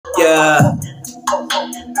Yeah.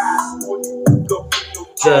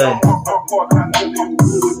 Yeah.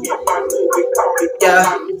 Yeah.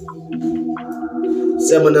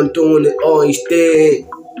 Said when I'm doing it all instead.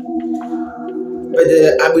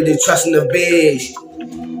 Better I be the trust in the bitch.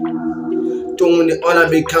 Doing it all I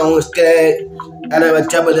be constant. I never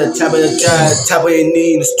top of the top of your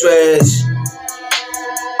knee and stress.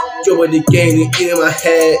 Doing the game in my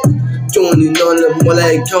head. Doing it on the more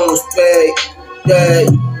like constant. Yeah.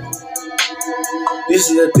 This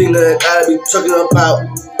is the thing that I be talking about.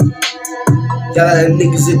 Y'all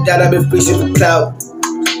niggas that I be fishing for clout.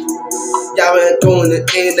 Y'all ain't going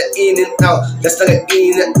in and out. That's like an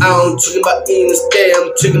in and out. I'm talking about in and stay. I'm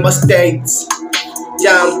talking about states.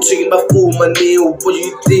 Yeah, I'm talking about food money. What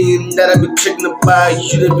you think that I be talking about? You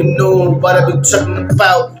should even know what I be talking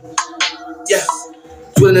about. Yeah,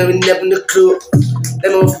 you never the clue.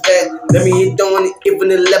 Let me fair, let me hit on it, even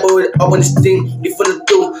the level up on this thing. If I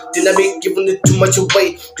do, then I be giving it too much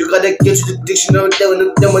away. You gotta get to the dictionary, down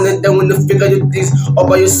when the figure your things all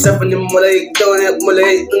by yourself, and then more like doing it, more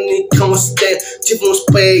like only constant, different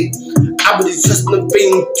spade. I be just in the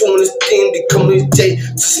vein, doing this thing, they come to the J,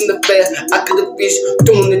 just in the fair. I got the bitch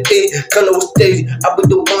doing the day, kind of stage. I be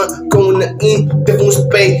the one going to in, different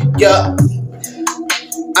spade, yeah.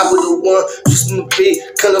 I be the one just in the beat,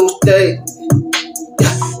 kind of stage.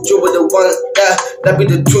 You be the one that be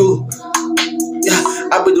the truth. Yeah,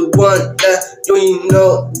 I be the one that you ain't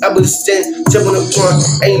know. I be the same, jump on the front,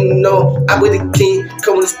 ain't know. I be the king,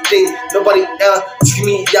 come on this thing. Nobody else take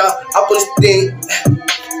me out up on this thing.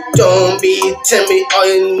 Don't be tell me all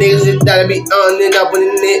your niggas that I be on and up on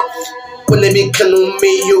the net. When they be coming on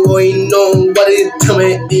me, you ain't know what it tell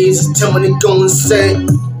me is. Tell me they gon' say.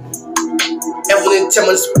 Every time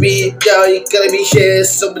I speak, y'all, you gotta be here.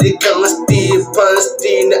 Somebody come and steal,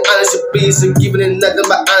 honesty, and the honesty, peace, and giving it nothing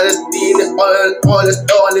but honesty, and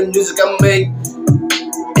all the music I make.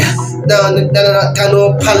 Now, kind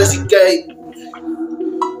of apology, gay.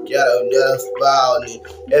 Y'all never found me.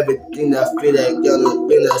 Everything I feel like y'all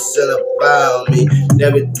been a son about me.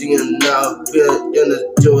 Everything I now feel like y'all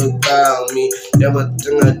do about me.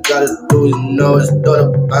 Everything I gotta do is know it's not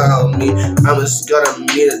about me. I'm just gotta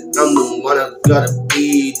meet it. I'm the one I gotta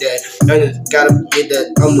be there. I just gotta be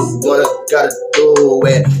that. I'm the one I gotta do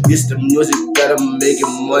it. It's the music that I'm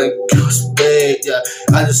making money goes big. Yeah,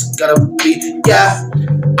 I just gotta be. Yeah,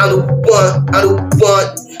 I'm the one. I'm the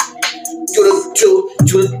one. You the two,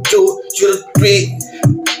 you the two, you the three,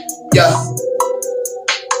 yeah.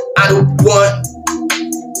 I the one,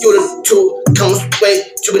 you the two, come straight,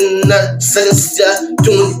 you be not such and such,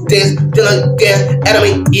 doing things, then again, Adam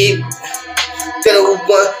and Eve. Then the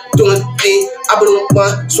one, doing things, I be the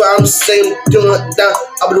one, so I'm the same, doing it down,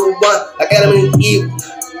 I be the one, like Adam and Eve.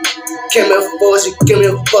 Give me a force, give me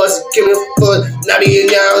a force, give me a force. Now be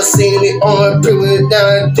now, singing it on, putting it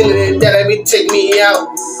down, doing it that every take me out.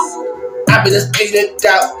 I be just picking it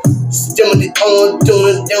out, still it on,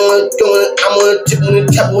 doing it. I'm on the tip on the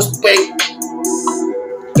top of straight,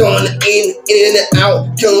 going in and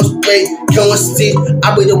out, going straight, going see.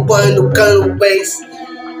 I be the one who got the waste.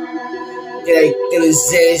 Yeah, they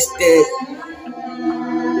resistant.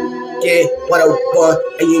 Get what I want,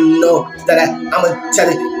 and you know that I'ma try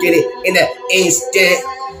to get it in that instant.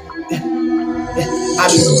 I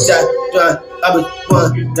be just I be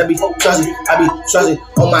one that be trusting, I be trusting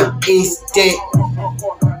on my instinct.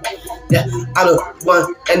 Yeah, I'm the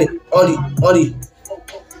one and the only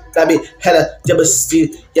that be hella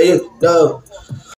jealousy. Yeah, you know.